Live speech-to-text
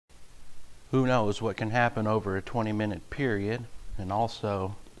who knows what can happen over a 20-minute period. And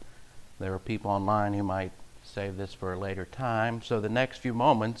also, there are people online who might save this for a later time. So the next few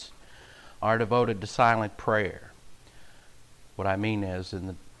moments are devoted to silent prayer. What I mean is, in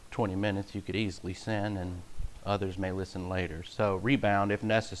the 20 minutes, you could easily sin, and others may listen later. So rebound if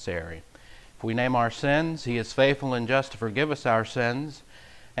necessary. If we name our sins, He is faithful and just to forgive us our sins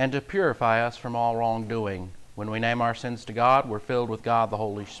and to purify us from all wrongdoing. When we name our sins to God, we're filled with God the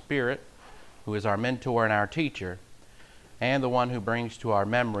Holy Spirit, who is our mentor and our teacher, and the one who brings to our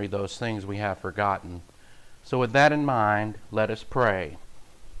memory those things we have forgotten. So with that in mind, let us pray.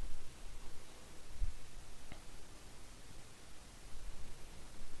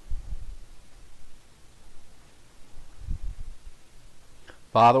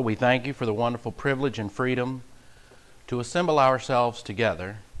 Father, we thank You for the wonderful privilege and freedom to assemble ourselves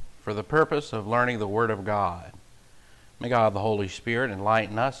together for the purpose of learning the Word of God. May God the Holy Spirit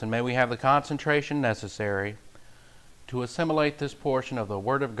enlighten us, and may we have the concentration necessary to assimilate this portion of the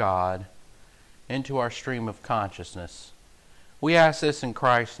Word of God into our stream of consciousness. We ask this in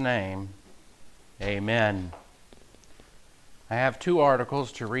Christ's name. Amen. I have 2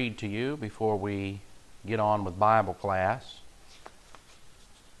 articles to read to you before we get on with Bible class.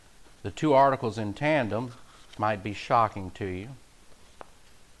 The 2 articles in tandem might be shocking to you.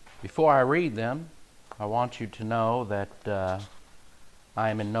 Before I read them, I want you to know that I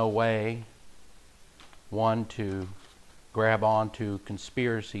am in no way one to grab onto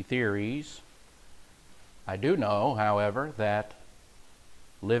conspiracy theories. I do know, however, that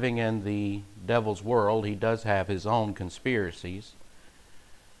living in the devil's world, he does have his own conspiracies.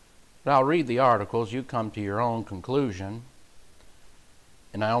 But I'll read the articles. You come to your own conclusion.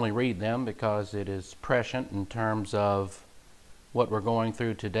 And I only read them because it is prescient in terms of what we're going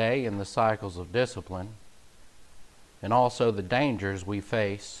through today in the cycles of discipline, and also the dangers we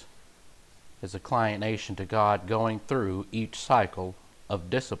face as a client nation to God going through each cycle of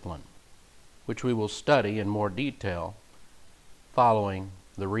discipline, which we will study in more detail following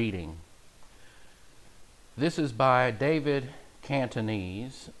the reading. This is by David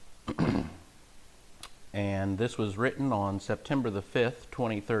Cantonese, and this was written on September the 5th,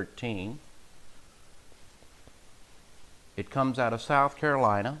 2013. It comes out of South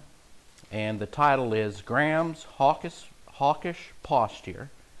Carolina, and the title is Graham's Hawkish Posture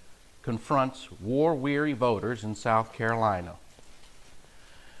Confronts War-Weary Voters in South Carolina.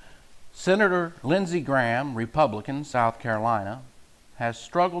 Senator Lindsey Graham, Republican, South Carolina, has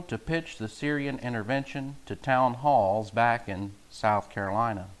struggled to pitch the Syrian intervention to town halls back in South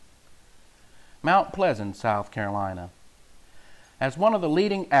Carolina. Mount Pleasant, South Carolina. As one of the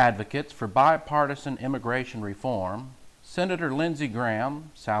leading advocates for bipartisan immigration reform, Senator Lindsey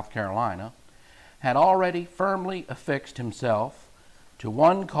Graham, South Carolina, had already firmly affixed himself to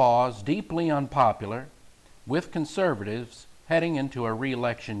one cause deeply unpopular with conservatives heading into a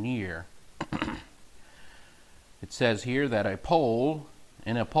re-election year. It says here that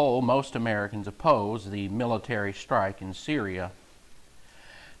in a poll, most Americans oppose the military strike in Syria.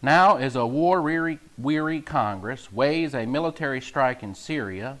 Now, as a war-weary Congress weighs a military strike in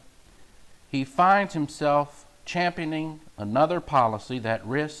Syria, he finds himself championing another policy that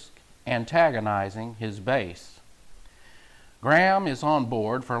risks antagonizing his base. Graham is on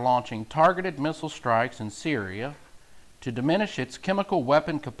board for launching targeted missile strikes in Syria to diminish its chemical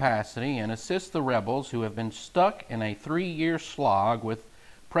weapon capacity and assist the rebels who have been stuck in a 3-year slog with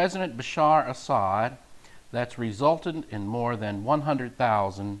President Bashar Assad that's resulted in more than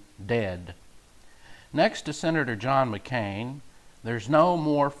 100,000 dead. Next to Senator John McCain, there's no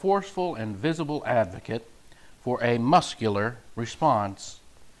more forceful and visible advocate for a muscular response.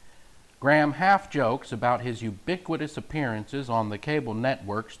 Graham half jokes about his ubiquitous appearances on the cable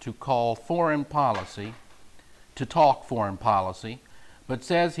networks to talk foreign policy, but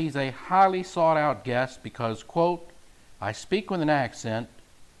says he's a highly sought out guest because, quote, I speak with an accent,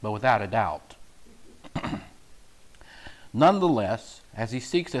 but without a doubt. Nonetheless, as he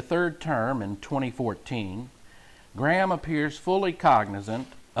seeks a 3rd term in 2014, Graham appears fully cognizant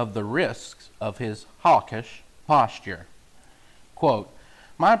of the risks of his hawkish posture. Quote,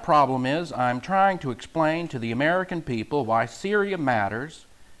 my problem is I'm trying to explain to the American people why Syria matters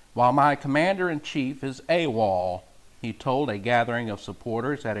while my commander-in-chief is AWOL, he told a gathering of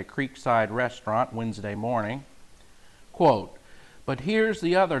supporters at a Creekside restaurant Wednesday morning. Quote, but here's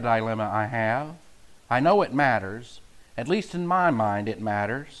the other dilemma I have. I know it matters. At least in my mind it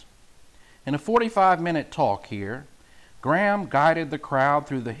matters. In a 45-minute talk here, Graham guided the crowd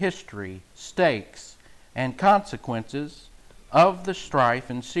through the history, stakes, and consequences of the strife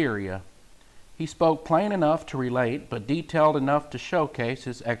in Syria. He spoke plain enough to relate, but detailed enough to showcase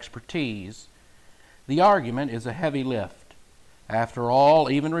his expertise. The argument is a heavy lift. After all,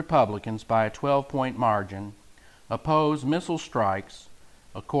 even Republicans, by a 12-point margin, oppose missile strikes,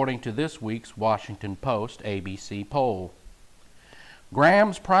 according to this week's Washington Post ABC poll.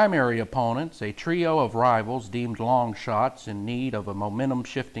 Graham's primary opponents, a trio of rivals deemed long shots in need of a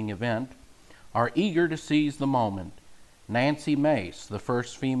momentum-shifting event, are eager to seize the moment. Nancy Mace, the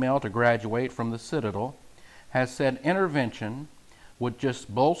first female to graduate from the Citadel, has said intervention would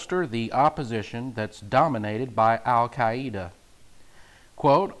just bolster the opposition that's dominated by Al-Qaeda.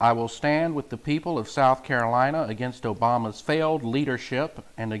 Quote, "I will stand with the people of South Carolina against Obama's failed leadership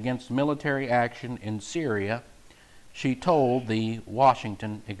and against military action in Syria," she told the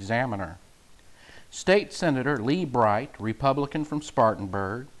Washington Examiner. State Senator Lee Bright, Republican from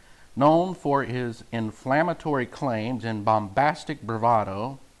Spartanburg, known for his inflammatory claims and bombastic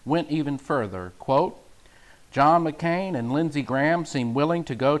bravado, went even further. Quote, "John McCain and Lindsey Graham seem willing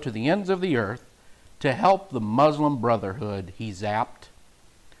to go to the ends of the earth to help the Muslim Brotherhood," he zapped.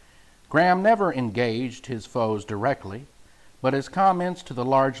 Graham never engaged his foes directly, but his comments to the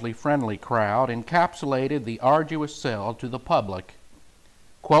largely friendly crowd encapsulated the arduous sell to the public.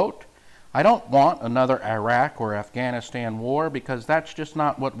 Quote, "I don't want another Iraq or Afghanistan war because that's just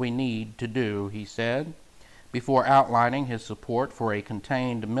not what we need to do," he said, before outlining his support for a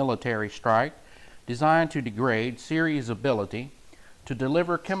contained military strike designed to degrade Syria's ability to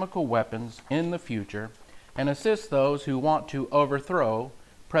deliver chemical weapons in the future and assist those who want to overthrow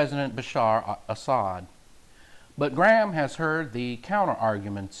President Bashar Assad. But Graham has heard the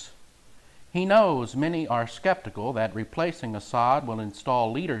counter-arguments. He knows many are skeptical that replacing Assad will install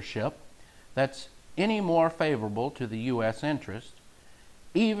leadership that's any more favorable to the U.S. interest,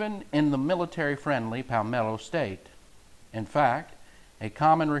 even in the military-friendly Palmetto State. In fact, a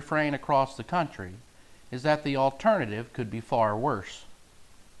common refrain across the country is that the alternative could be far worse.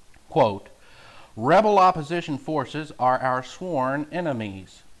 Quote, "Rebel opposition forces are our sworn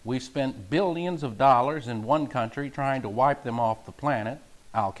enemies. We spent billions of dollars in one country trying to wipe them off the planet,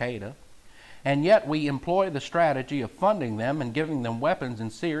 Al-Qaeda, and yet we employ the strategy of funding them and giving them weapons in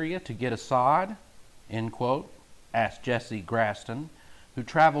Syria to get Assad," end quote, asked Jesse Graston, who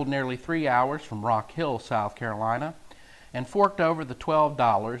traveled nearly 3 hours from Rock Hill, South Carolina, and forked over the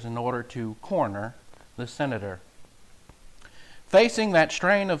 $12 in order to corner the senator. Facing that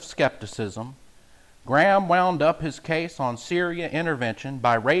strain of skepticism, Graham wound up his case on Syria intervention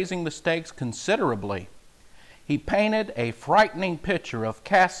by raising the stakes considerably. He painted a frightening picture of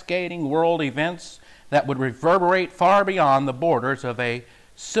cascading world events that would reverberate far beyond the borders of a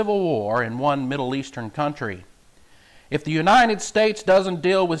civil war in one Middle Eastern country. If the United States doesn't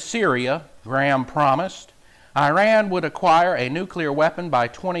deal with Syria, Graham promised, Iran would acquire a nuclear weapon by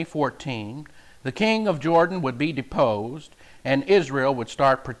 2014, the king of Jordan would be deposed, and Israel would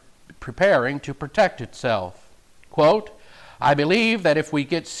start preparing to protect itself. Quote, "I believe that if we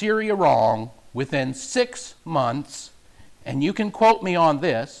get Syria wrong within 6 months, and you can quote me on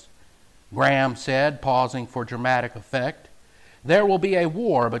this," Graham said, pausing for dramatic effect, "there will be a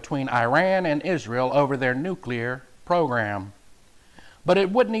war between Iran and Israel over their nuclear program." But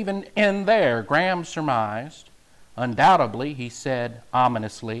it wouldn't even end there, Graham surmised. Undoubtedly, he said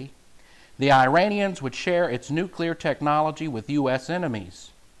ominously, the Iranians would share its nuclear technology with U.S. enemies.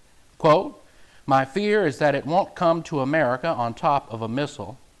 Quote, "My fear is that it won't come to America on top of a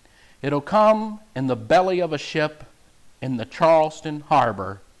missile. It'll come in the belly of a ship in the Charleston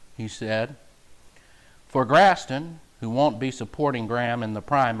harbor," he said. For Graston, who won't be supporting Graham in the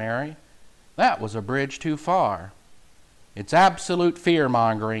primary, that was a bridge too far. "It's absolute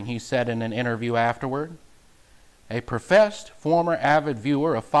fear-mongering," he said in an interview afterward. A professed former avid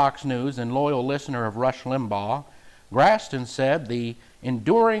viewer of Fox News and loyal listener of Rush Limbaugh, Graston said the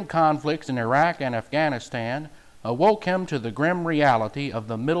enduring conflicts in Iraq and Afghanistan awoke him to the grim reality of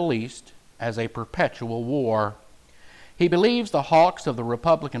the Middle East as a perpetual war. He believes the hawks of the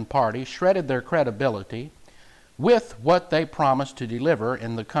Republican Party shredded their credibility with what they promised to deliver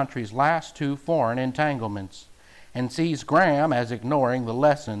in the country's last 2 foreign entanglements, and sees Graham as ignoring the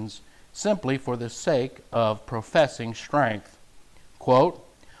lessons simply for the sake of professing strength. Quote,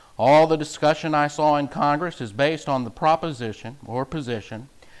 "All the discussion I saw in Congress is based on the proposition or position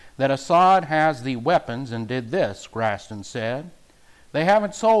that Assad has the weapons and did this," Graston said. "They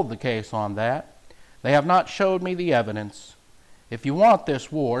haven't sold the case on that. They have not showed me the evidence. If you want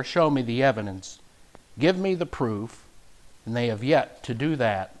this war, show me the evidence. Give me the proof," and they have yet to do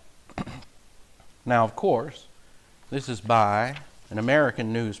that. Now, of course, this is by an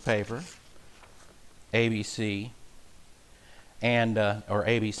American newspaper, ABC, and or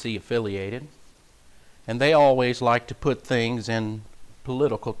ABC affiliated, and they always like to put things in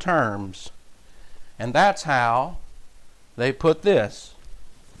political terms. And that's how they put this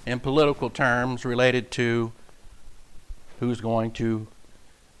in political terms related to who's going to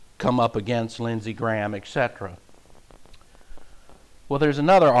come up against Lindsey Graham, etc. Well, there's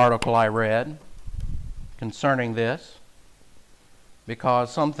another article I read concerning this,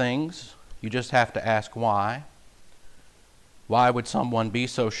 because some things you just have to ask why. Why would someone be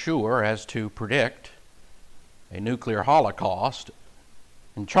so sure as to predict a nuclear holocaust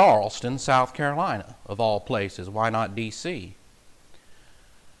in Charleston, South Carolina, of all places? Why not D.C.?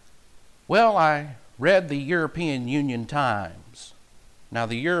 Well, I read the European Union Times. Now,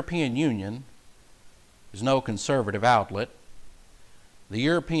 the European Union is no conservative outlet. The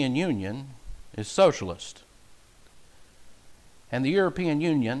European Union is socialist. And the European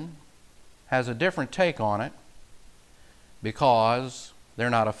Union has a different take on it because they're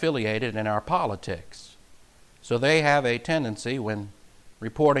not affiliated in our politics. So they have a tendency, when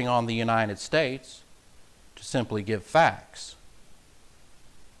reporting on the United States, to simply give facts.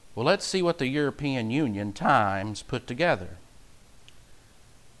 Well, let's see what the European Union Times put together.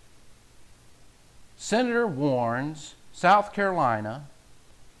 Senator warns South Carolina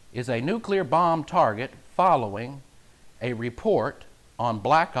is a nuclear bomb target following a report on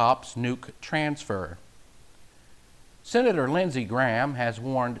Black Ops nuke transfer. Senator Lindsey Graham has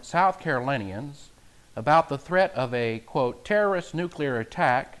warned South Carolinians about the threat of a, quote, terrorist nuclear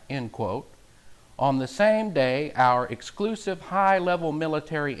attack, end quote, on the same day our exclusive high-level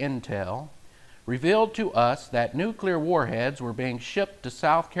military intel revealed to us that nuclear warheads were being shipped to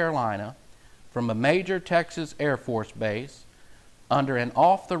South Carolina from a major Texas Air Force base under an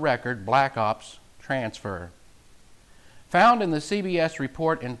off-the-record Black Ops transfer. Found in the CBS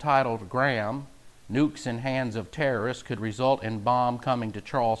report entitled Graham, Nukes in Hands of Terrorists Could Result in Bomb Coming to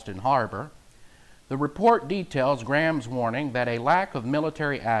Charleston Harbor, the report details Graham's warning that a lack of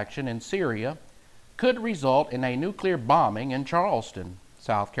military action in Syria could result in a nuclear bombing in Charleston,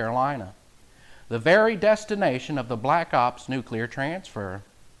 South Carolina, the very destination of the Black Ops nuclear transfer.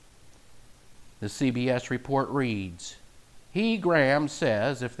 The CBS report reads, he, Graham,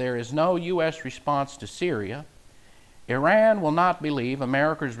 says if there is no U.S. response to Syria, Iran will not believe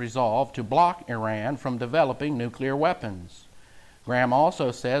America's resolve to block Iran from developing nuclear weapons. Graham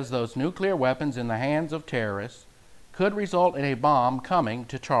also says those nuclear weapons in the hands of terrorists could result in a bomb coming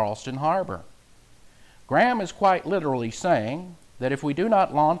to Charleston Harbor. Graham is quite literally saying that if we do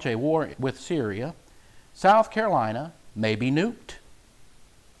not launch a war with Syria, South Carolina may be nuked.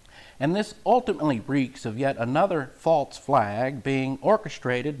 And this ultimately reeks of yet another false flag being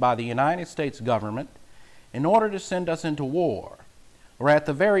orchestrated by the United States government in order to send us into war, or at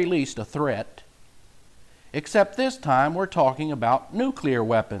the very least a threat. Except this time we're talking about nuclear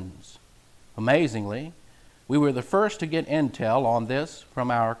weapons. Amazingly, we were the first to get intel on this from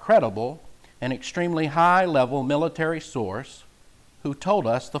our credible and extremely high-level military source, who told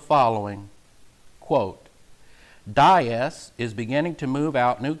us the following, quote, Daesh is beginning to move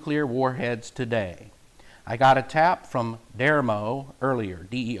out nuclear warheads today. I got a tap from Dermo earlier,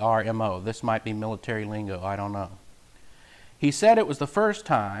 D-E-R-M-O. This might be military lingo, I don't know. He said it was the first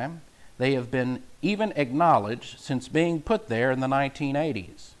time they have been even acknowledged since being put there in the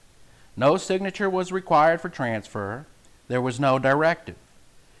 1980s. No signature was required for transfer. There was no directive.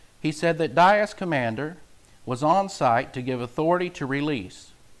 He said that Daesh commander was on site to give authority to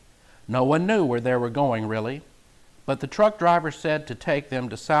release. No one knew where they were going, really, but the truck driver said to take them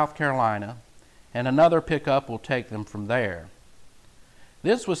to South Carolina, and another pickup will take them from there.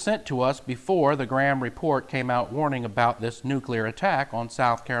 This was sent to us before the Graham report came out warning about this nuclear attack on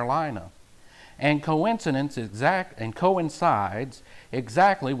South Carolina, and coincides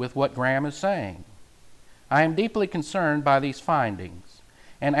exactly with what Graham is saying. I am deeply concerned by these findings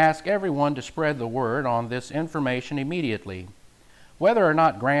and ask everyone to spread the word on this information immediately. Whether or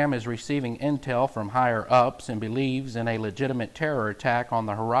not Graham is receiving intel from higher ups and believes in a legitimate terror attack on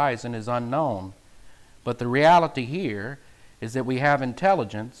the horizon is unknown. But the reality here is that we have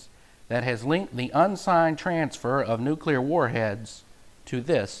intelligence that has linked the unsigned transfer of nuclear warheads to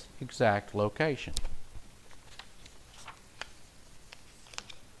this exact location.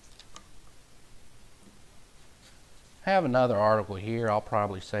 I have another article here. I'll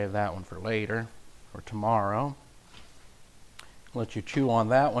probably save that one for later or tomorrow. Let you chew on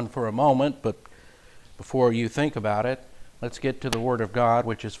that one for a moment, but before you think about it, let's get to the Word of God,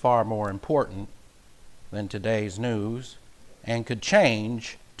 which is far more important than today's news and could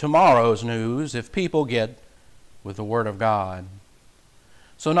change tomorrow's news if people get with the Word of God.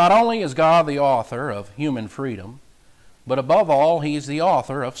 So not only is God the author of human freedom, But above all, he is the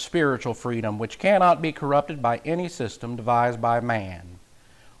author of spiritual freedom, which cannot be corrupted by any system devised by man,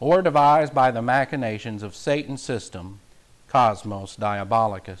 or devised by the machinations of Satan's system, Cosmos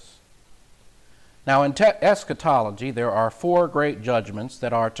Diabolicus. Now in eschatology, there are 4 great judgments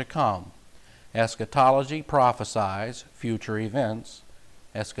that are to come. Eschatology prophesies future events.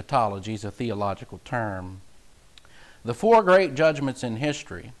 Eschatology is a theological term. The 4 great judgments in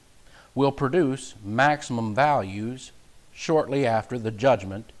history will produce maximum values shortly after the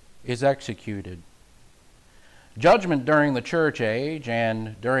judgment is executed. Judgment during the church age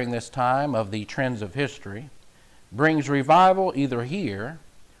and during this time of the trends of history brings revival either here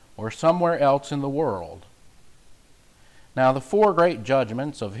or somewhere else in the world. Now, the 4 great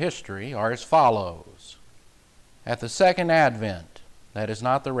judgments of history are as follows. At the second advent, that is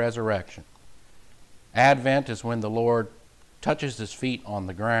not the resurrection. Advent is when the Lord touches his feet on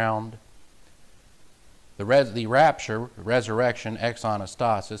the ground. The rapture, resurrection, ex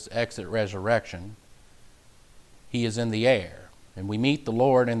anastasis, exit resurrection, he is in the air, and we meet the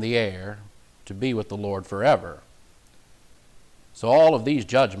Lord in the air to be with the Lord forever. So all of these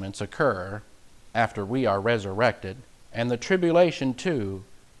judgments occur after we are resurrected, and the tribulation too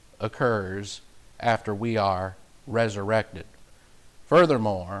occurs after we are resurrected.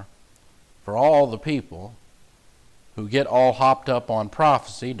 Furthermore, for all the people who get all hopped up on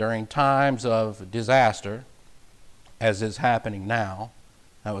prophecy during times of disaster, as is happening now,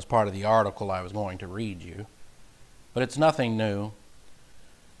 that was part of the article I was going to read you, but it's nothing new.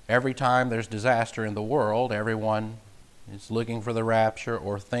 Every time there's disaster in the world, everyone is looking for the rapture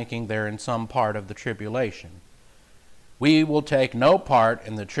or thinking they're in some part of the tribulation. We will take no part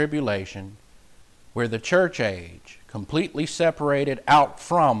in the tribulation where the church age, completely separated out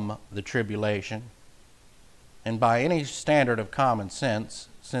from the tribulation, and by any standard of common sense,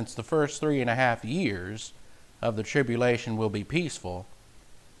 since the first 3.5 years of the tribulation will be peaceful,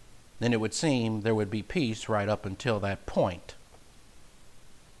 then it would seem there would be peace right up until that point.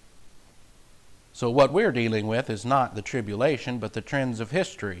 So what we're dealing with is not the tribulation, but the trends of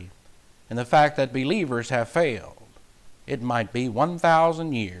history, and the fact that believers have failed. It might be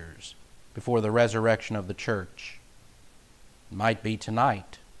 1,000 years before the resurrection of the church. It might be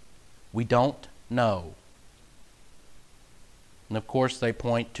tonight. We don't know. And of course they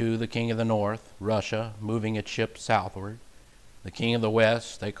point to the king of the north, Russia, moving its ships southward. The king of the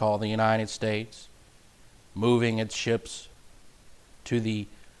west, they call the United States, moving its ships to the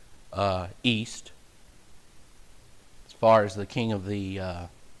east. As far as the king of the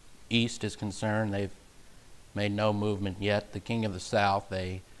east is concerned, they've made no movement yet. The king of the south,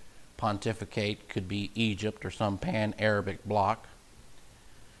 they pontificate, could be Egypt or some pan-Arabic bloc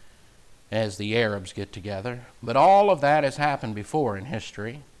as the Arabs get together. But all of that has happened before in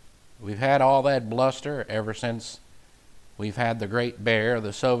history. We've had all that bluster ever since we've had the Great Bear of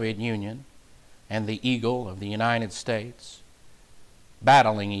the Soviet Union and the Eagle of the United States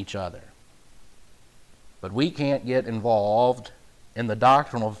battling each other. But we can't get involved in the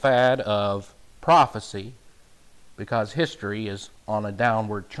doctrinal fad of prophecy because history is on a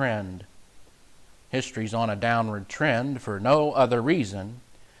downward trend. History's on a downward trend for no other reason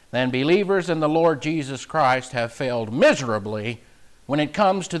than believers in the Lord Jesus Christ have failed miserably when it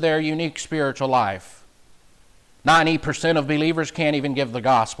comes to their unique spiritual life. 90% of believers can't even give the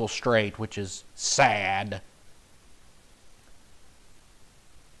gospel straight, which is sad.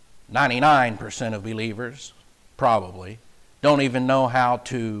 99% of believers, probably, don't even know how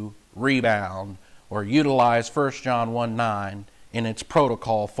to rebound or utilize 1 John 1:9 in its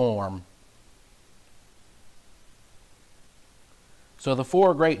protocol form. So the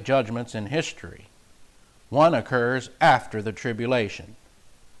 4 great judgments in history, one occurs after the tribulation,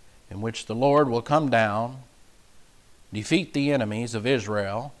 in which the Lord will come down, defeat the enemies of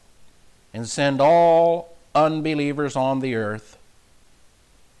Israel, and send all unbelievers on the earth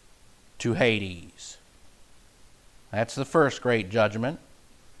to Hades. That's the first great judgment.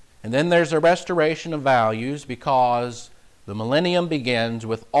 And then there's a restoration of values because the millennium begins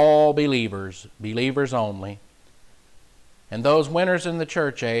with all believers, believers only. And those winners in the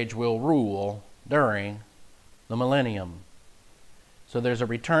church age will rule during the millennium. So there's a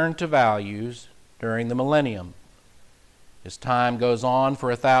return to values during the millennium. As time goes on for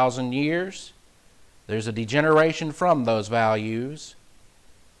 1,000 years, there's a degeneration from those values,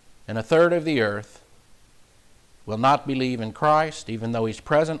 and a third of the earth will not believe in Christ, even though he's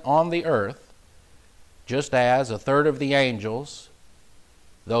present on the earth, just as a third of the angels,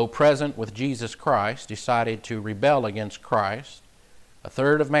 though present with Jesus Christ, decided to rebel against Christ. A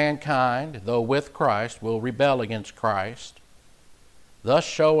third of mankind, though with Christ, will rebel against Christ, thus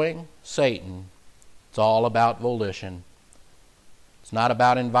showing Satan it's all about volition. It's not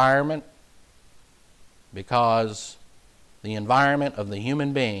about environment, because the environment of the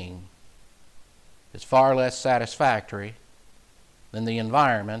human being is far less satisfactory than the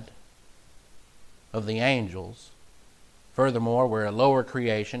environment of the angels. Furthermore, we're a lower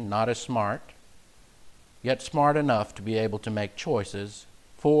creation, not as smart, yet smart enough to be able to make choices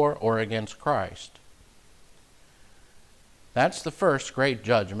for or against Christ. That's the first great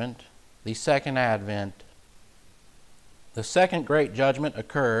judgment, the second advent. The second great judgment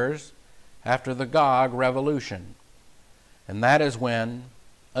occurs after the Gog revolution, and that is when,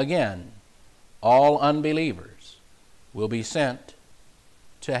 again, all unbelievers will be sent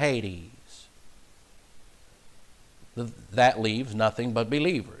to Hades. That leaves nothing but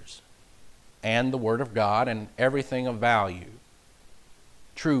believers and the Word of God and everything of value,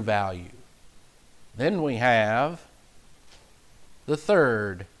 true value. Then we have the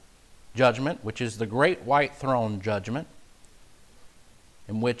third judgment, which is the great white throne judgment,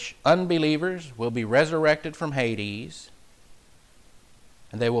 in which unbelievers will be resurrected from Hades,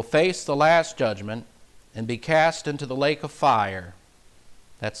 and they will face the last judgment and be cast into the lake of fire.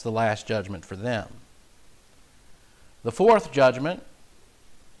 That's the last judgment for them. The fourth judgment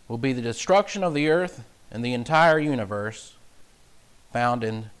will be the destruction of the earth and the entire universe, found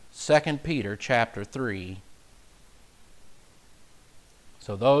in 2 Peter chapter 3.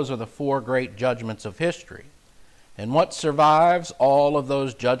 So those are the four great judgments of history. And what survives all of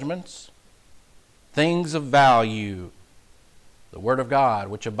those judgments? Things of value. The Word of God,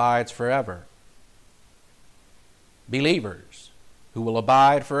 which abides forever. Believers, who will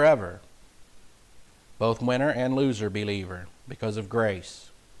abide forever. Both winner and loser believer, because of grace.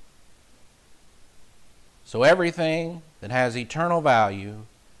 So everything that has eternal value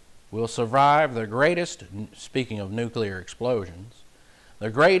will survive the greatest, speaking of nuclear explosions, the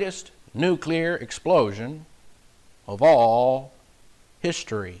greatest nuclear explosion of all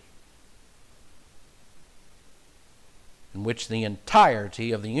history, in which the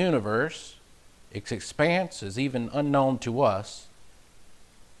entirety of the universe, its expanse is even unknown to us,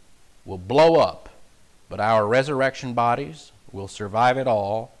 will blow up, but our resurrection bodies will survive it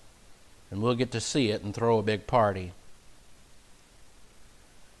all, and we'll get to see it and throw a big party.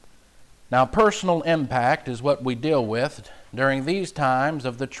 Now, personal impact is what we deal with during these times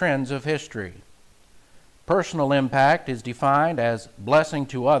of the trends of history. Personal impact is defined as blessing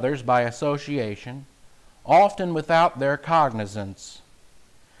to others by association, often without their cognizance.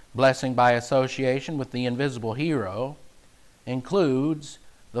 Blessing by association with the invisible hero includes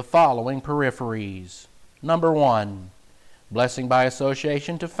the following peripheries. Number 1, blessing by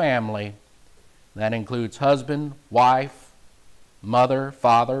association to family. That includes husband, wife, mother,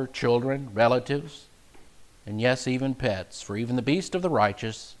 father, children, relatives, and yes, even pets. For even the beast of the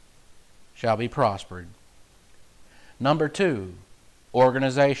righteous shall be prospered. Number 2,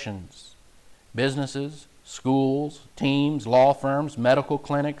 organizations, businesses, schools, teams, law firms, medical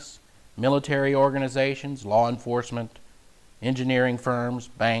clinics, military organizations, law enforcement, engineering firms,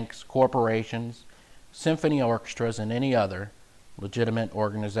 banks, corporations, symphony orchestras, and any other legitimate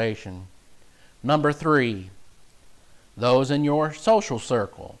organization. Number 3, those in your social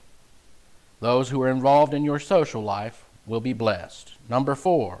circle. Those who are involved in your social life will be blessed. Number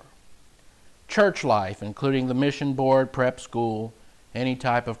 4, church life, including the mission board, prep school, any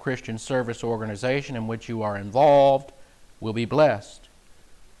type of Christian service organization in which you are involved will be blessed.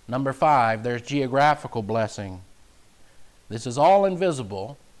 Number 5, there's geographical blessing. This is all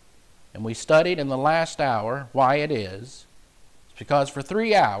invisible, and we studied in the last hour why it is. It's because for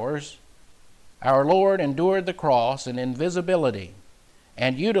 3 hours, our Lord endured the cross in invisibility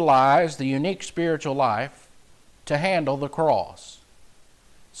and utilized the unique spiritual life to handle the cross.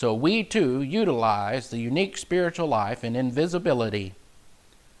 So we too utilize the unique spiritual life in invisibility.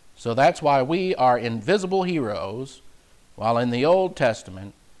 So that's why we are invisible heroes, while in the Old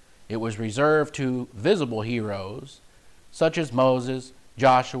Testament it was reserved to visible heroes such as Moses,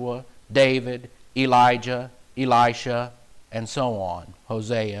 Joshua, David, Elijah, Elisha, and so on,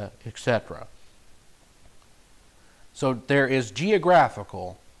 Hosea, etc. So there is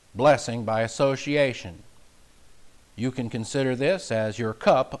geographical blessing by association. You can consider this as your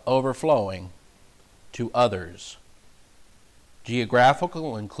cup overflowing to others.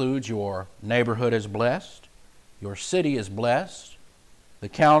 Geographical includes your neighborhood is blessed, your city is blessed, the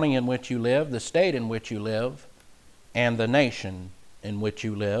county in which you live, the state in which you live, and the nation in which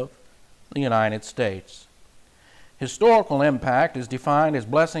you live, the United States. Historical impact is defined as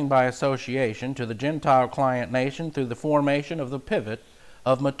blessing by association to the Gentile client nation through the formation of the pivot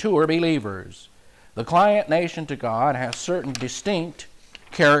of mature believers. The client nation to God has certain distinct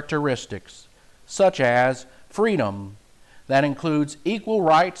characteristics, such as freedom. that includes equal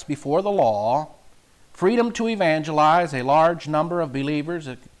rights before the law, freedom to evangelize a large number of believers,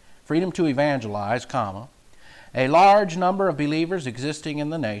 freedom to evangelize, comma, a large number of believers existing in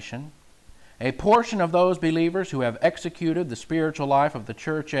the nation, a portion of those believers who have executed the spiritual life of the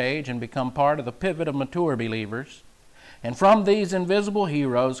church age and become part of the pivot of mature believers. And from these invisible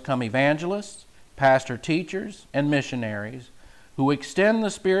heroes come evangelists, pastor-teachers, and missionaries who extend the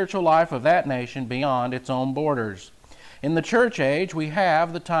spiritual life of that nation beyond its own borders. In the church age, we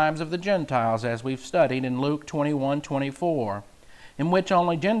have the times of the Gentiles, as we've studied in Luke 21:24, in which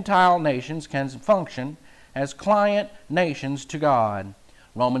only Gentile nations can function as client nations to God.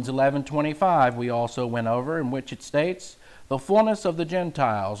 Romans 11:25 we also went over, in which it states, the fullness of the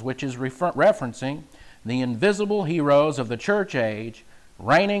Gentiles, which is referencing the invisible heroes of the church age,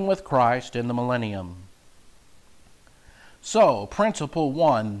 reigning with Christ in the millennium. So, principle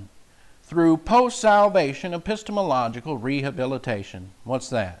 1, through post-salvation epistemological rehabilitation. What's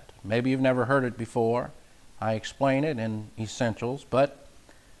that? Maybe you've never heard it before. I explain it in Essentials, but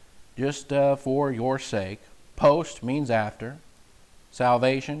just for your sake, post means after,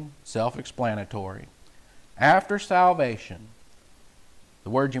 salvation, self-explanatory. After salvation, the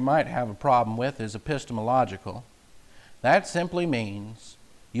word you might have a problem with is epistemological. That simply means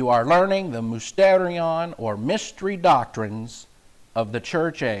you are learning the mysterion or mystery doctrines of the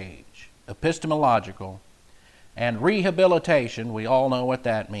church age, epistemological. And rehabilitation, we all know what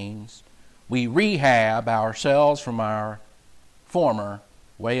that means. We rehab ourselves from our former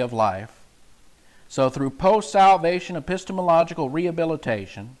way of life. So through post-salvation epistemological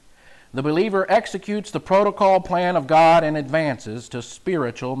rehabilitation, the believer executes the protocol plan of God and advances to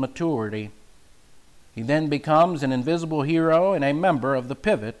spiritual maturity. He then becomes an invisible hero and a member of the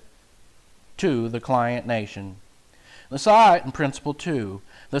pivot to the client nation. In principle 2,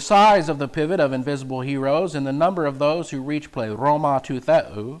 the size of the pivot of invisible heroes and the number of those who reach Pleroma to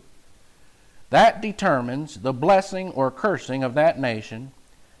Theou, that determines the blessing or cursing of that nation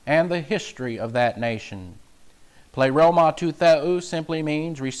and the history of that nation. Pleroma to Theou simply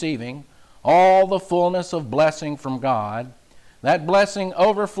means receiving all the fullness of blessing from God. That blessing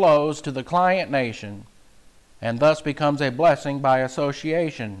overflows to the client nation and thus becomes a blessing by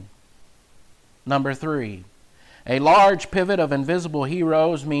association. Number 3, a large pivot of invisible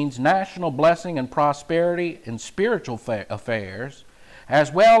heroes means national blessing and prosperity in spiritual affairs,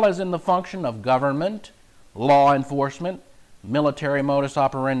 as well as in the function of government, law enforcement, military modus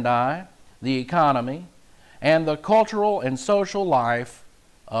operandi, the economy, and the cultural and social life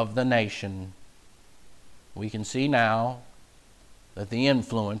of the nation. We can see now that the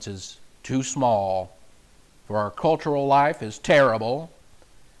influence is too small, for our cultural life is terrible,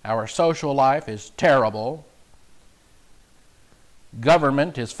 our social life is terrible,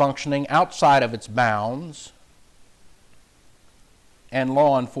 government is functioning outside of its bounds, and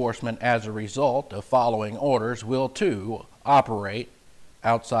law enforcement, as a result of following orders, will too operate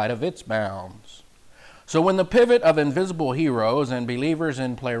outside of its bounds. So when the pivot of invisible heroes and believers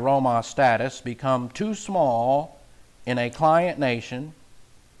in pleroma status become too small in a client nation,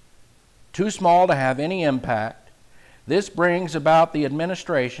 too small to have any impact, this brings about the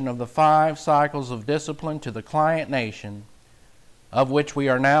administration of the 5 cycles of discipline to the client nation, of which we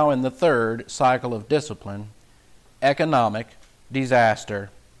are now in the 3rd cycle of discipline, economic disaster.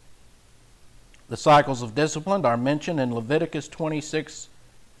 The cycles of discipline are mentioned in Leviticus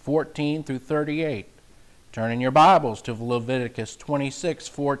 26:14 through 38. Turn in your Bibles to Leviticus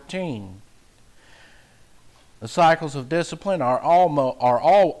 26:14. The cycles of discipline are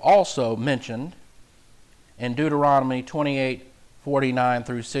also mentioned in Deuteronomy 28:49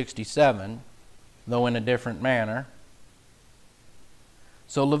 through 67, though in a different manner.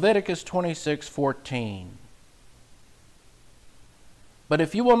 So Leviticus 26:14. But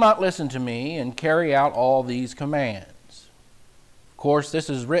if you will not listen to me and carry out all these commands. Of course, this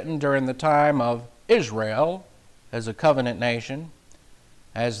is written during the time of Israel as a covenant nation,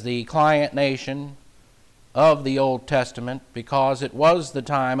 as the client nation of the Old Testament, because it was the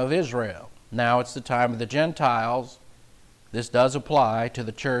time of Israel. Now it's the time of the Gentiles. This does apply to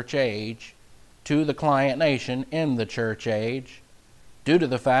the church age, to the client nation in the church age, due to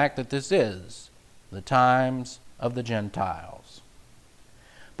the fact that this is the times of the Gentiles.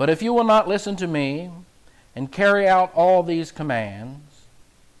 But if you will not listen to me and carry out all these commands,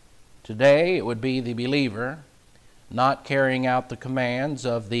 today it would be the believer not carrying out the commands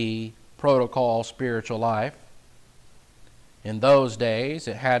of the protocol spiritual life. In those days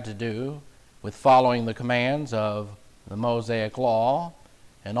it had to do with following the commands of the Mosaic Law,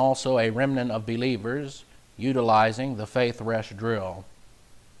 and also a remnant of believers utilizing the faith rest drill.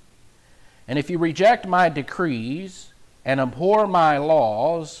 And if you reject my decrees and abhor my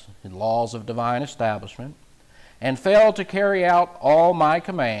laws, the laws of divine establishment, and fail to carry out all my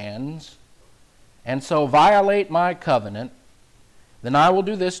commands, and so violate my covenant, then I will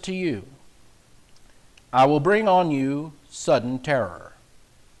do this to you. I will bring on you sudden terror.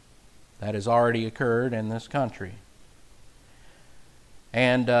 That has already occurred in this country.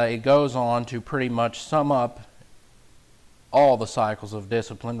 And it goes on to pretty much sum up all the cycles of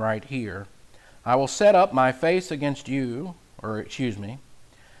discipline right here. I will set up my face against you,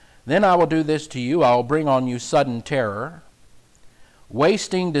 then I will do this to you. I will bring on you sudden terror,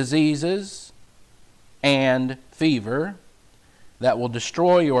 wasting diseases and fever that will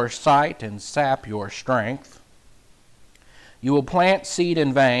destroy your sight and sap your strength. You will plant seed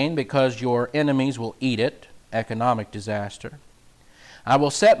in vain because your enemies will eat it, economic disaster. I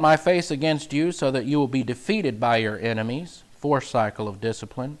will set my face against you so that you will be defeated by your enemies, fourth cycle of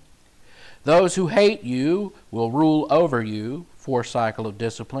discipline. Those who hate you will rule over you, fourth cycle of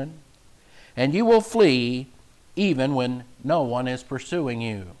discipline. And you will flee even when no one is pursuing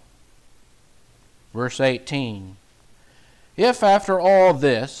you. Verse 18. If after all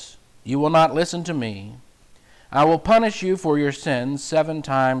this you will not listen to me, I will punish you for your sins 7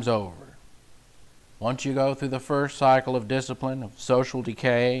 times over. Once you go through the first cycle of discipline, of social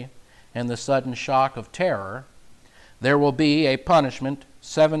decay, and the sudden shock of terror, there will be a punishment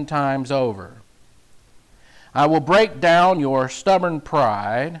 7 times over. I will break down your stubborn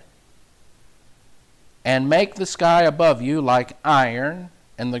pride and make the sky above you like iron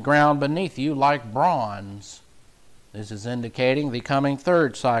and the ground beneath you like bronze. This is indicating the coming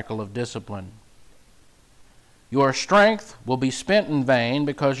third cycle of discipline. Your strength will be spent in vain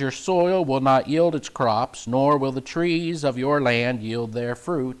because your soil will not yield its crops, nor will the trees of your land yield their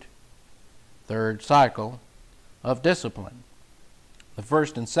fruit. Third cycle of discipline. The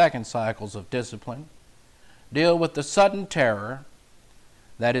first and second cycles of discipline deal with the sudden terror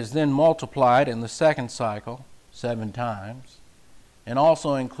that is then multiplied in the second cycle 7 times, and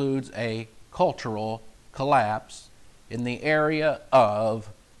also includes a cultural collapse in the area of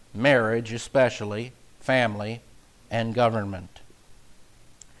marriage, especially family and government.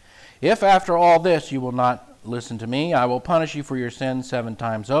 If after all this you will not listen to me, I will punish you for your sins 7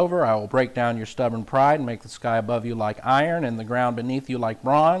 times over. I will break down your stubborn pride and make the sky above you like iron and the ground beneath you like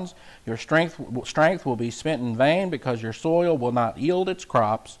bronze. Your strength will be spent in vain because your soil will not yield its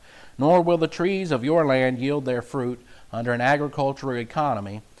crops, nor will the trees of your land yield their fruit. Under an agricultural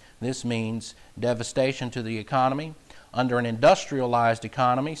economy, this means devastation to the economy. Under an industrialized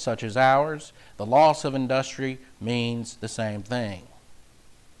economy such as ours, the loss of industry means the same thing.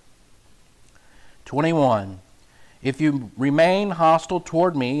 21. If you remain hostile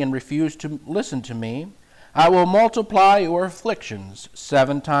toward me and refuse to listen to me, I will multiply your afflictions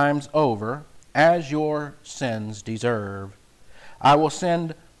 7 times over, as your sins deserve. I will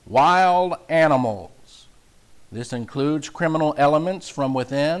send wild animals. This includes criminal elements from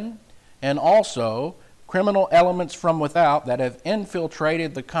within and also criminal elements from without that have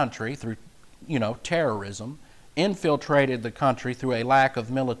infiltrated the country through, terrorism, infiltrated the country through a lack of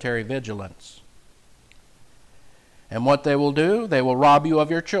military vigilance. And what they will do, they will rob you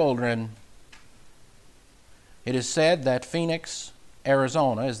of your children. It is said that Phoenix,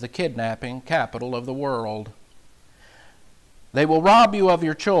 Arizona, is the kidnapping capital of the world. They will rob you of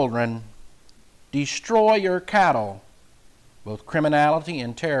your children, destroy your cattle, both criminality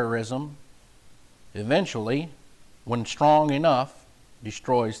and terrorism, eventually, when strong enough,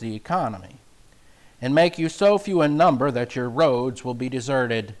 destroys the economy, and make you so few in number that your roads will be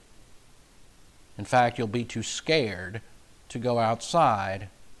deserted. In fact, you'll be too scared to go outside.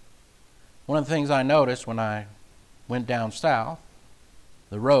 One of the things I noticed when I went down south,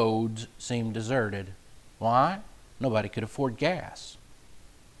 the roads seemed deserted. Why? Nobody could afford gas.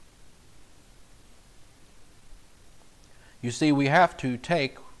 You see, we have to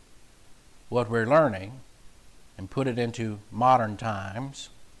take what we're learning and put it into modern times.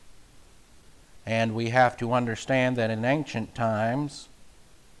 And we have to understand that in ancient times,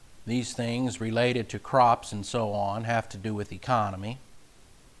 these things related to crops and so on have to do with economy.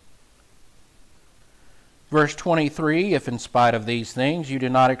 Verse 23, if in spite of these things you do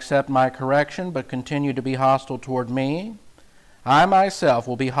not accept my correction but continue to be hostile toward me, I myself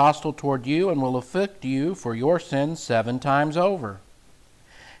will be hostile toward you and will afflict you for your sins 7 times over.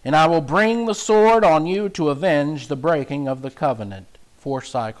 And I will bring the sword on you to avenge the breaking of the covenant. Fourth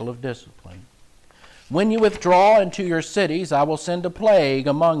cycle of discipline. When you withdraw into your cities, I will send a plague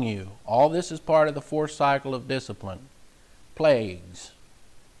among you. All this is part of the fourth cycle of discipline. Plagues.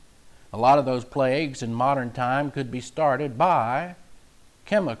 A lot of those plagues in modern time could be started by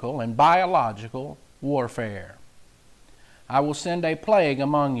chemical and biological warfare. I will send a plague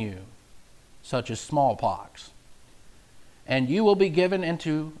among you, such as smallpox, and you will be given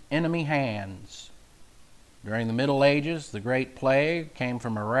into enemy hands. During the Middle Ages, the Great Plague came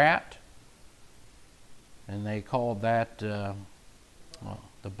from a rat, and they called that the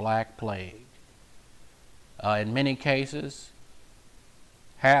Black Plague. In many cases,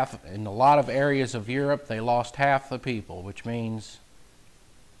 in a lot of areas of Europe, they lost half the people, which means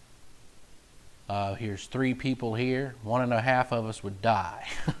here's 3 people here, 1.5 of us would die.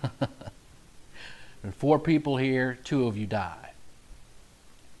 And 4 people here, 2 of you die.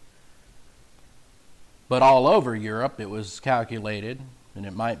 But all over Europe, it was calculated, and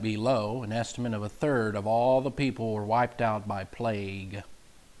it might be low, an estimate of 1/3 of all the people were wiped out by plague.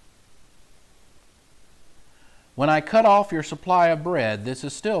 When I cut off your supply of bread, this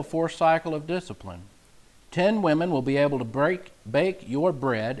is still 4th cycle of discipline. 10 women will be able to bake your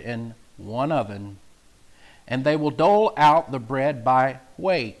bread in 1 oven, and they will dole out the bread by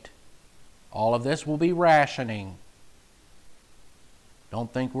weight. All of this will be rationing.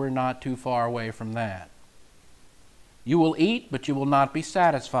 Don't think we're not too far away from that. You will eat, but you will not be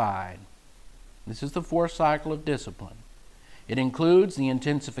satisfied. This is the 4th cycle of discipline. It includes the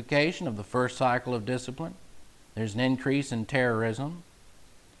intensification of the 1st cycle of discipline. There's an increase in terrorism.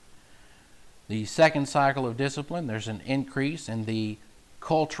 The 2nd cycle of discipline, there's an increase in the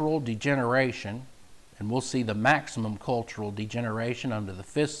cultural degeneration, and we'll see the maximum cultural degeneration under the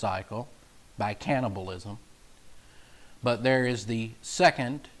 5th cycle by cannibalism. But there is the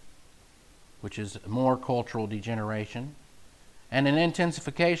 2nd, which is more cultural degeneration, and an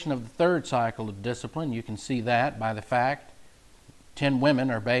intensification of the 3rd cycle of discipline. You can see that by the fact 10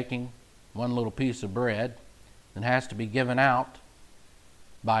 women are baking 1 little piece of bread that has to be given out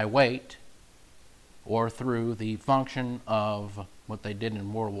by weight or through the function of what they did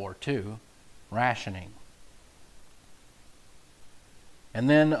in World War II, rationing. And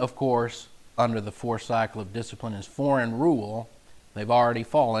then, of course, under the 4th cycle of discipline is foreign rule. They've already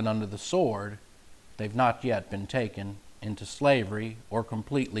fallen under the sword. They've not yet been taken into slavery or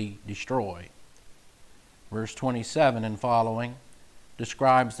completely destroyed. Verse 27 and following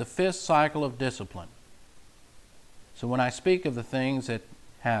describes the 5th cycle of discipline. So when I speak of the things that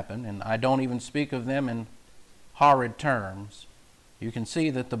happen, and I don't even speak of them in horrid terms, you can see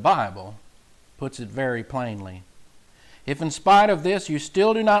that the Bible puts it very plainly. If in spite of this you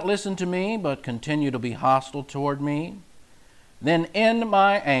still do not listen to me, but continue to be hostile toward me, then in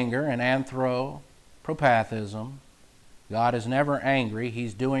my anger and anthropopathism, God is never angry.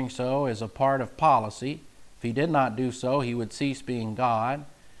 He's doing so as a part of policy. If he did not do so, he would cease being God,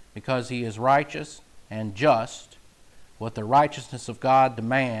 because he is righteous and just. What the righteousness of God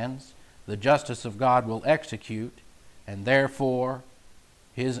demands, the justice of God will execute, and therefore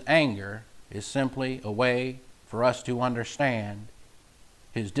his anger is simply a way for us to understand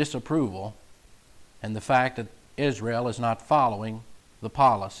his disapproval and the fact that Israel is not following the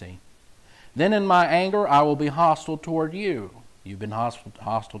policy. Then in my anger I will be hostile toward you. You've been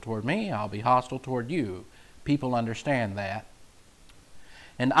hostile toward me, I'll be hostile toward you. People understand that.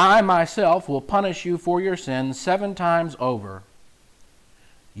 And I myself will punish you for your sins 7 times over.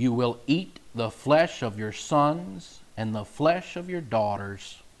 You will eat the flesh of your sons and the flesh of your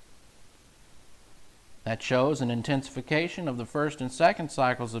daughters. That shows an intensification of the 1st and 2nd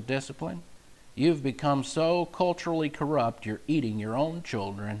cycles of discipline. You've become so culturally corrupt, you're eating your own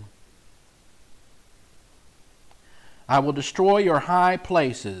children. I will destroy your high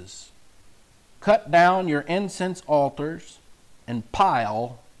places, cut down your incense altars, and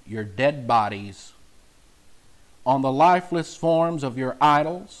pile your dead bodies on the lifeless forms of your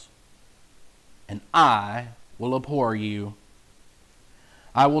idols, and I will abhor you.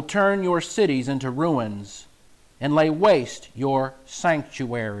 I will turn your cities into ruins and lay waste your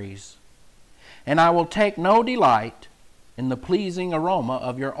sanctuaries. And I will take no delight in the pleasing aroma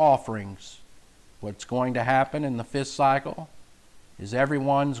of your offerings. What's going to happen in the 5th cycle is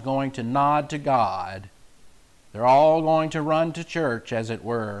everyone's going to nod to God. They're all going to run to church, as it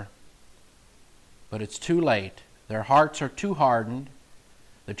were. But it's too late. Their hearts are too hardened.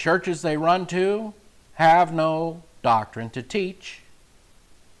 The churches they run to have no doctrine to teach.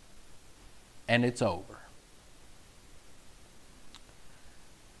 And it's over.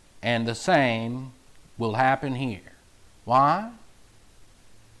 And the same will happen here. Why?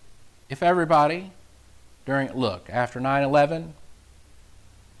 If everybody after 9/11,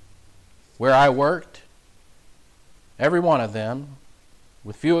 where I worked, every one of them,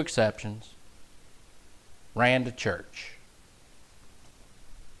 with few exceptions, ran to church.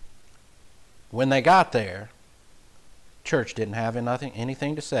 When they got there, church didn't have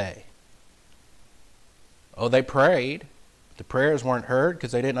anything to say. Oh, they prayed. The prayers weren't heard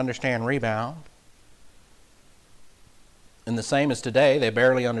because they didn't understand rebound. And the same as today, they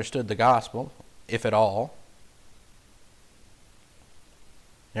barely understood the gospel, if at all.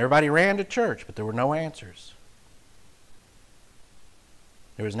 Everybody ran to church, but there were no answers.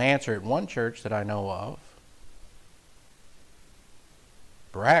 There was an answer at one church that I know of,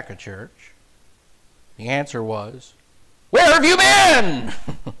 Berachah Church. The answer was, "Where have you been?"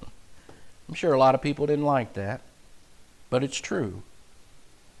 I'm sure a lot of people didn't like that, but it's true.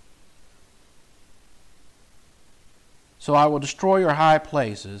 So I will destroy your high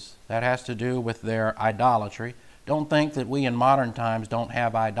places. That has to do with their idolatry. Don't think that we in modern times don't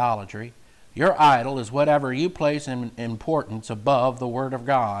have idolatry. Your idol is whatever you place in importance above the Word of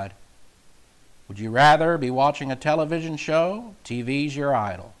God. Would you rather be watching a television show? TV's your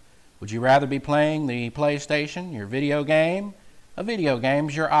idol. Would you rather be playing the PlayStation, your video game? A video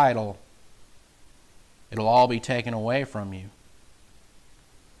game's your idol. It'll all be taken away from you.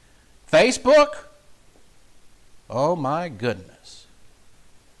 Facebook? Oh my goodness.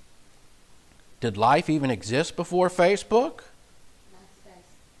 Did life even exist before Facebook?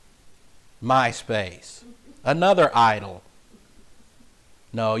 MySpace. Another idol.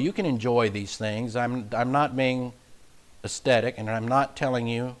 No, you can enjoy these things. I'm not being aesthetic, and I'm not telling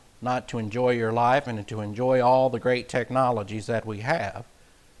you not to enjoy your life and to enjoy all the great technologies that we have.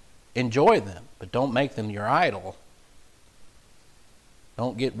 Enjoy them, but don't make them your idol.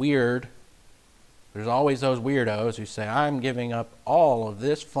 Don't get weird. There's always those weirdos who say, I'm giving up all of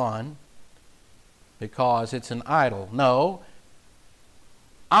this fun because it's an idol. No,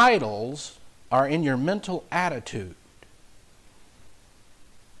 idols are in your mental attitude.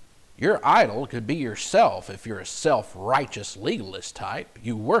 Your idol could be yourself if you're a self-righteous legalist type.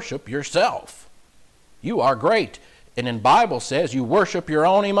 You worship yourself. You are great. And in the Bible says you worship your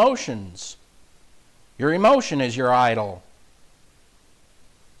own emotions. Your emotion is your idol.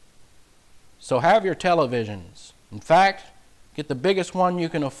 So have your televisions. In fact, get the biggest one you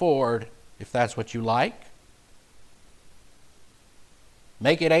can afford if that's what you like.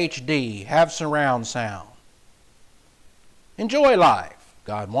 Make it HD. Have surround sound. Enjoy life.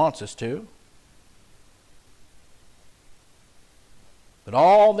 God wants us to. But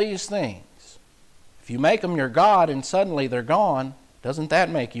all these things, if you make them your God and suddenly they're gone, doesn't that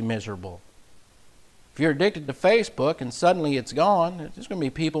make you miserable? If you're addicted to Facebook and suddenly it's gone, there's going to be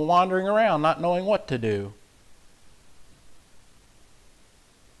people wandering around not knowing what to do.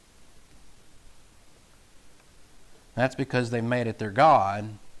 That's because they made it their God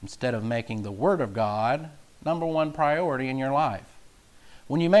instead of making the Word of God number one priority in your life.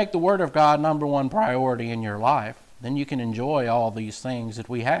 When you make the Word of God number one priority in your life, then you can enjoy all these things that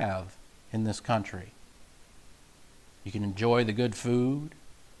we have in this country. You can enjoy the good food.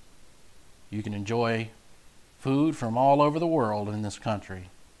 You can enjoy food from all over the world in this country.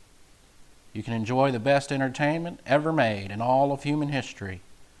 You can enjoy the best entertainment ever made in all of human history.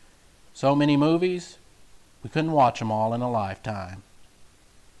 So many movies, we couldn't watch them all in a lifetime.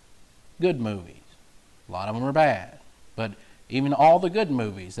 Good movies. A lot of them are bad. But even all the good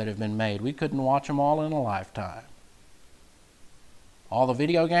movies that have been made, we couldn't watch them all in a lifetime. All the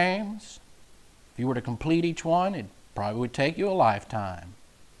video games, if you were to complete each one, it probably would take you a lifetime.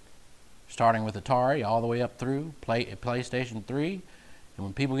 Starting with Atari all the way up through PlayStation 3. And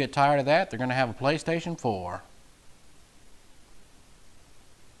when people get tired of that, they're going to have a PlayStation 4.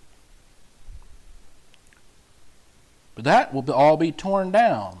 But that will all be torn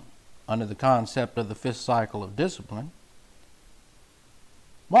down under the concept of the fifth cycle of discipline.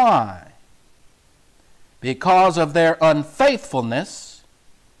 Why? Because of their unfaithfulness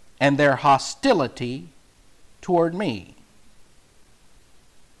and their hostility toward me.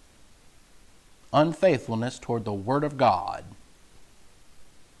 Unfaithfulness toward the Word of God,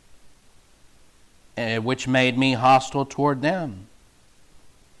 which made me hostile toward them,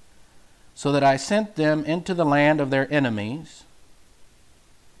 so that I sent them into the land of their enemies.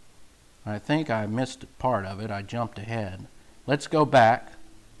 I think I missed part of it. I jumped ahead. Let's go back.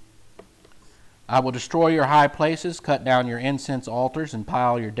 I will destroy your high places, cut down your incense altars, and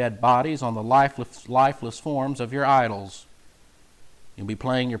pile your dead bodies on the lifeless forms of your idols. You'll be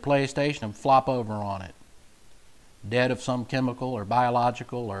playing your PlayStation and flop over on it, dead of some chemical or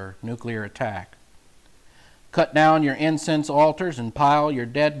biological or nuclear attack. Cut down your incense altars and pile your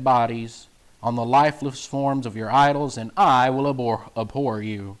dead bodies on the lifeless forms of your idols, and I will abhor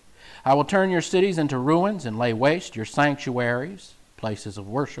you. I will turn your cities into ruins and lay waste your sanctuaries, places of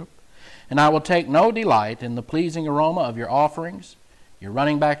worship. And I will take no delight in the pleasing aroma of your offerings. You're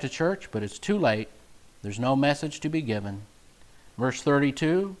running back to church, but it's too late. There's no message to be given. Verse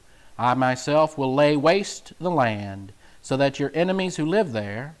 32, I myself will lay waste the land, so that your enemies who live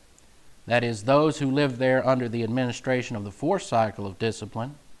there, that is, those who live there under the administration of the fourth cycle of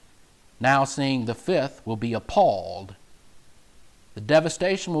discipline, now seeing the fifth, will be appalled. The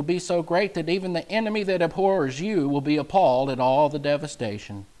devastation will be so great that even the enemy that abhors you will be appalled at all the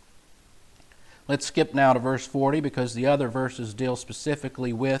devastation. Let's skip now to verse 40 because the other verses deal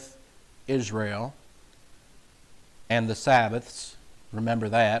specifically with Israel and the Sabbaths. Remember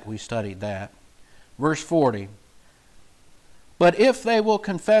that, we studied that. Verse 40. But if they will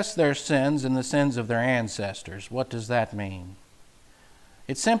confess their sins and the sins of their ancestors, what does that mean?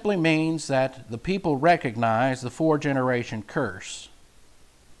 It simply means that the people recognize the four-generation curse.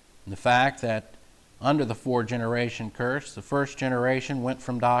 And the fact that under the four-generation curse, the first generation went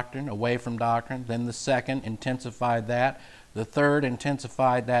from doctrine, away from doctrine, then the second intensified that, the third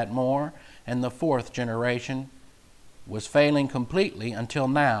intensified that more, and the fourth generation was failing completely until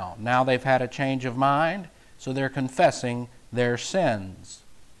now. Now they've had a change of mind, so they're confessing their sins.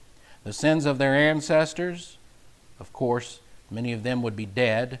 The sins of their ancestors, of course, many of them would be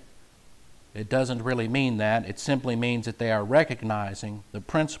dead. It doesn't really mean that. It simply means that they are recognizing the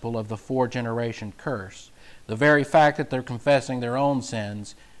principle of the four-generation curse. The very fact that they're confessing their own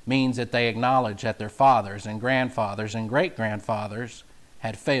sins means that they acknowledge that their fathers and grandfathers and great-grandfathers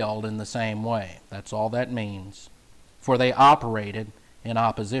had failed in the same way. That's all that means. For they operated in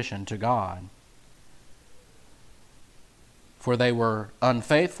opposition to God. For they were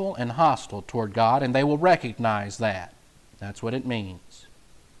unfaithful and hostile toward God, and they will recognize that. That's what it means.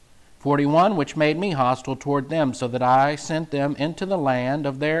 41, which made me hostile toward them, so that I sent them into the land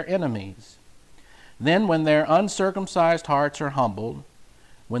of their enemies. Then when their uncircumcised hearts are humbled,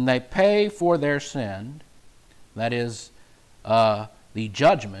 when they pay for their sin, that is, the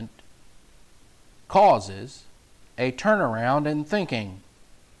judgment causes a turnaround in thinking.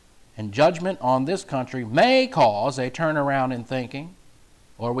 And judgment on this country may cause a turnaround in thinking,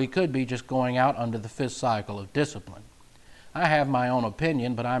 or we could be just going out under the fifth cycle of discipline. I have my own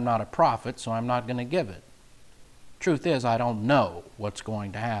opinion, but I'm not a prophet, so I'm not going to give it. Truth is, I don't know what's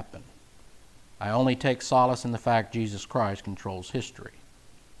going to happen. I only take solace in the fact Jesus Christ controls history.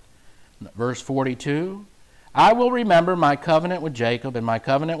 Verse 42, I will remember my covenant with Jacob and my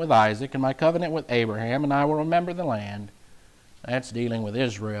covenant with Isaac and my covenant with Abraham, and I will remember the land. That's dealing with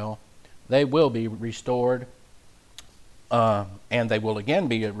Israel. They will be restored, and they will again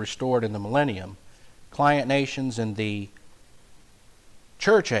be restored in the millennium. Client nations in the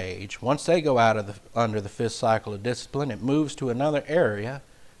church age, once they go out of under the fifth cycle of discipline, it moves to another area.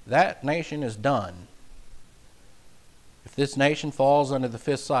 That nation is done. If this nation falls under the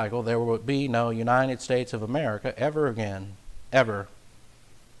fifth cycle, there will be no United States of America ever again. Ever.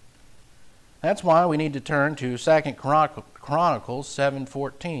 That's why we need to turn to 2 Chronicles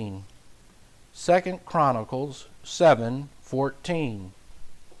 7:14. 2 Chronicles 7:14.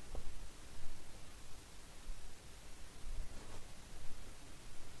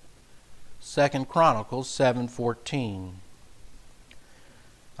 Second Chronicles 7:14.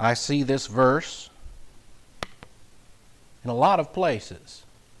 I see this verse in a lot of places.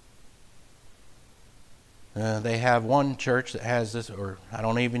 They have one church that has this, or I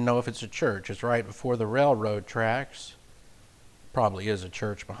don't even know if it's a church. It's right before the railroad tracks. Probably is a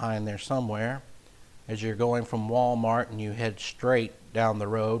church behind there somewhere. As you're going from Walmart and you head straight down the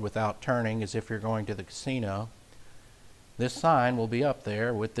road without turning as if you're going to the casino, this sign will be up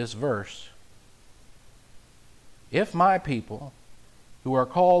there with this verse. If my people, who are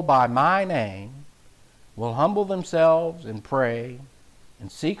called by my name, will humble themselves and pray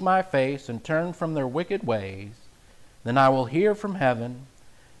and seek my face and turn from their wicked ways, then I will hear from heaven,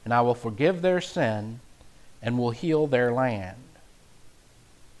 and I will forgive their sin and will heal their land.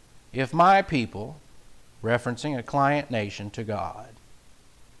 If my people, referencing a client nation to God,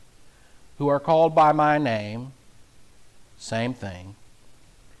 who are called by my name, same thing,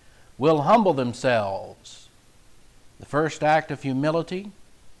 will humble themselves. The first act of humility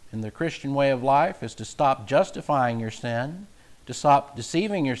in the Christian way of life is to stop justifying your sin, to stop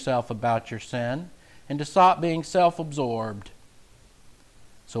deceiving yourself about your sin, and to stop being self-absorbed.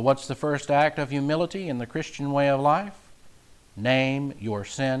 So what's the first act of humility in the Christian way of life? Name your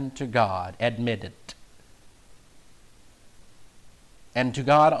sin to God. Admit it. And to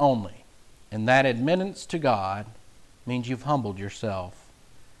God only. And that admittance to God means you've humbled yourself.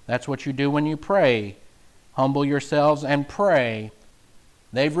 That's what you do when you pray. Humble yourselves and pray.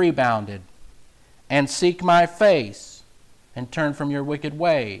 They've rebounded. And seek my face and turn from your wicked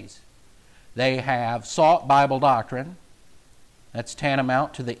ways. They have sought Bible doctrine. That's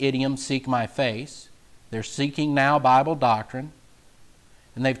tantamount to the idiom, seek my face. They're seeking now Bible doctrine.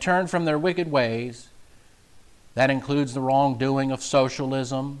 And they've turned from their wicked ways. That includes the wrongdoing of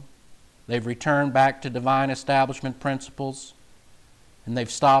socialism. They've returned back to divine establishment principles, and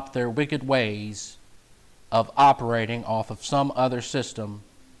they've stopped their wicked ways of operating off of some other system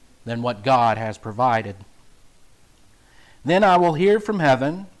than what God has provided. Then I will hear from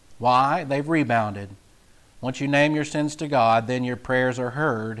heaven. Why? They've rebounded. Once you name your sins to God, then your prayers are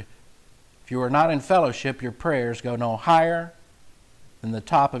heard. If you are not in fellowship, your prayers go no higher than the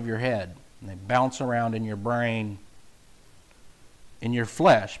top of your head. And they bounce around in your brain, in your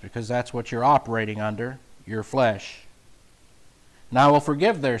flesh, because that's what you're operating under, your flesh. And I will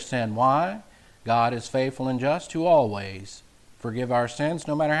forgive their sin. Why? God is faithful and just to always forgive our sins,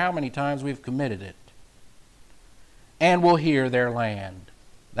 no matter how many times we've committed it. And will hear their land.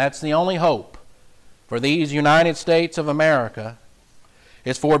 That's the only hope for these United States of America,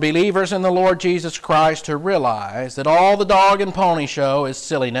 is for believers in the Lord Jesus Christ to realize that all the dog and pony show is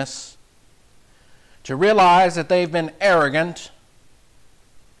silliness, to realize that they've been arrogant,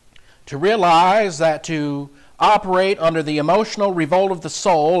 to realize that to operate under the emotional revolt of the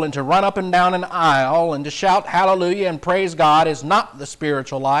soul and to run up and down an aisle and to shout hallelujah and praise God is not the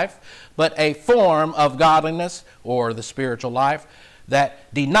spiritual life, but a form of godliness, or the spiritual life,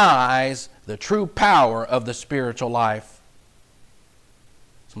 that denies the true power of the spiritual life.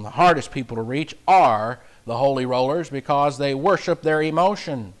 Some of the hardest people to reach are the holy rollers, because they worship their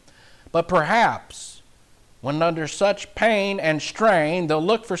emotion. But perhaps, when under such pain and strain, they'll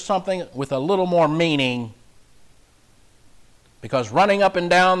look for something with a little more meaning. Because running up and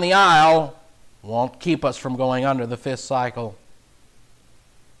down the aisle won't keep us from going under the fifth cycle.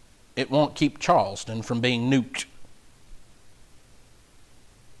 It won't keep Charleston from being nuked.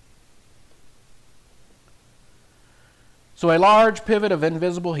 So a large pivot of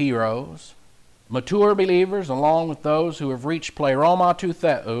invisible heroes, mature believers, along with those who have reached pleroma to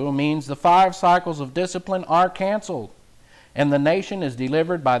theou, means the 5 cycles of discipline are canceled, and the nation is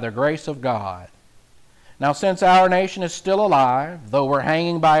delivered by the grace of God. Now, since our nation is still alive, though we're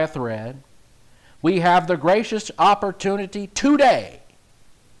hanging by a thread, we have the gracious opportunity today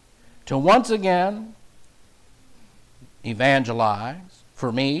to once again evangelize,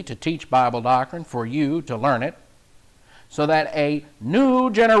 for me to teach Bible doctrine, for you to learn it, so that a new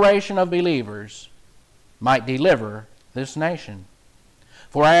generation of believers might deliver this nation.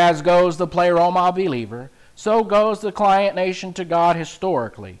 For as goes the pleroma believer, so goes the client nation to God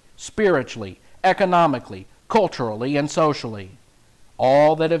historically, spiritually, economically, culturally, and socially.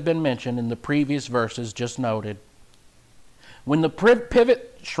 All that have been mentioned in the previous verses just noted. When the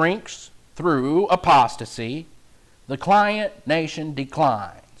pivot shrinks through apostasy, the client nation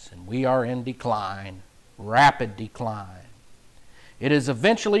declines, and we are in decline, rapid decline. It is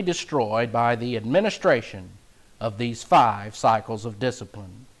eventually destroyed by the administration of these 5 cycles of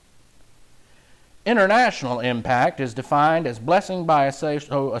discipline. International impact is defined as blessing by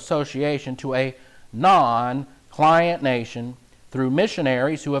association to a non-client nation through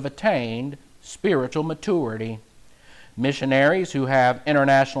missionaries who have attained spiritual maturity. Missionaries who have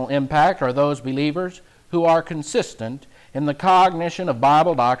international impact are those believers who are consistent in the cognition of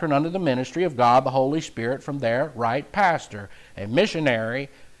Bible doctrine under the ministry of God the Holy Spirit from their right pastor. A missionary,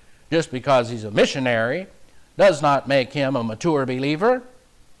 just because he's a missionary, does not make him a mature believer.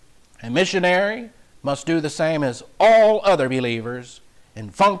 A missionary must do the same as all other believers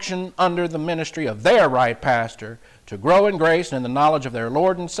and function under the ministry of their right pastor to grow in grace and in the knowledge of their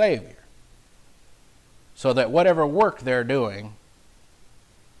Lord and Savior, so that whatever work they're doing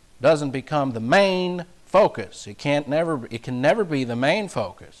doesn't become the main focus. It can never be the main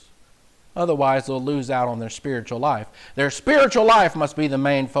focus. Otherwise, they'll lose out on their spiritual life. Their spiritual life must be the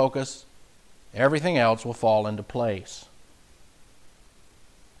main focus. Everything else will fall into place.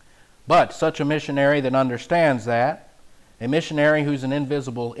 But such a missionary that understands that, a missionary who's an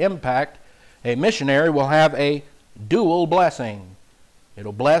invisible impact, a missionary will have a dual blessing.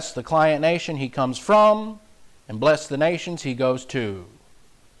 It'll bless the client nation he comes from and bless the nations he goes to.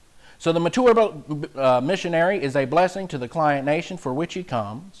 So the mature missionary is a blessing to the client nation for which he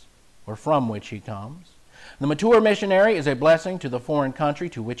comes, or from which he comes. The mature missionary is a blessing to the foreign country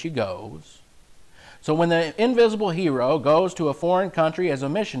to which he goes. So when the invisible hero goes to a foreign country as a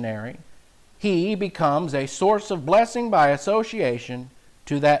missionary, he becomes a source of blessing by association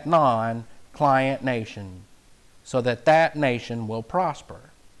to that non-client nation, so that that nation will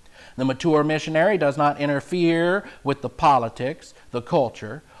prosper. The mature missionary does not interfere with the politics, the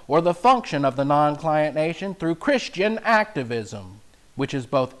culture, or the function of the non-client nation through Christian activism, which is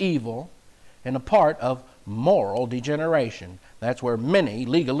both evil and a part of moral degeneration. That's where many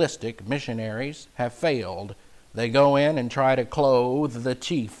legalistic missionaries have failed. They go in and try to clothe the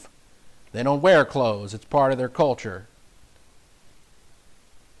chief, They don't wear clothes. It's part of their culture.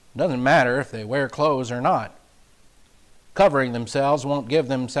 It doesn't matter if they wear clothes or not. Covering themselves won't give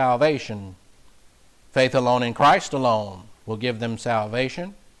them salvation. Faith alone in Christ alone will give them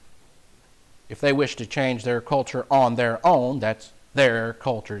salvation. If they wish to change their culture on their own, that's their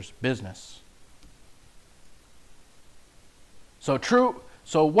culture's business.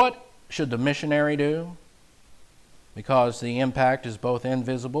 So what should the missionary do? Because the impact is both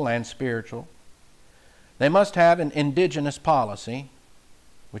invisible and spiritual. They must have an indigenous policy,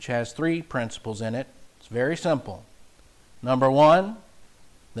 which has 3 principles in it. It's very simple. Number 1,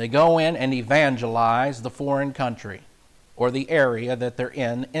 they go in and evangelize the foreign country or the area that they're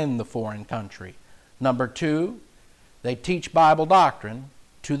in the foreign country. Number 2, they teach Bible doctrine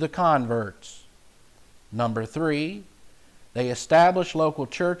to the converts. Number 3, they establish local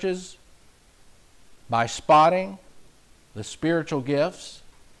churches by spotting the spiritual gifts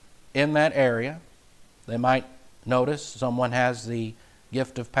in that area. They might notice someone has the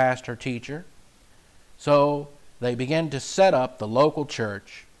gift of pastor-teacher. So they begin to set up the local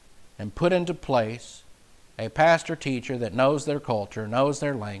church and put into place a pastor-teacher that knows their culture, knows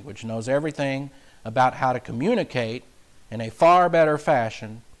their language, knows everything about how to communicate in a far better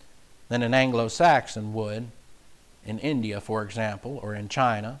fashion than an Anglo-Saxon would in India, for example, or in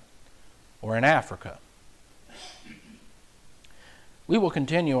China, or in Africa. We will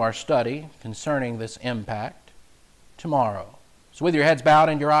continue our study concerning this impact tomorrow. So with your heads bowed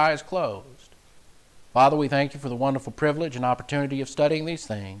and your eyes closed, Father, we thank you for the wonderful privilege and opportunity of studying these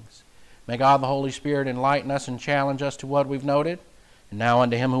things. May God the Holy Spirit enlighten us and challenge us to what we've noted. And now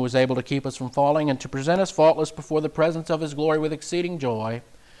unto him who is able to keep us from falling and to present us faultless before the presence of his glory with exceeding joy,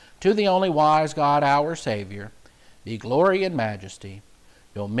 to the only wise God, our Savior, be glory and majesty,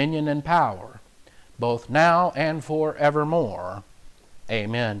 dominion and power, both now and forevermore.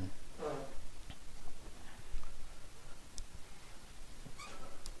 Amen.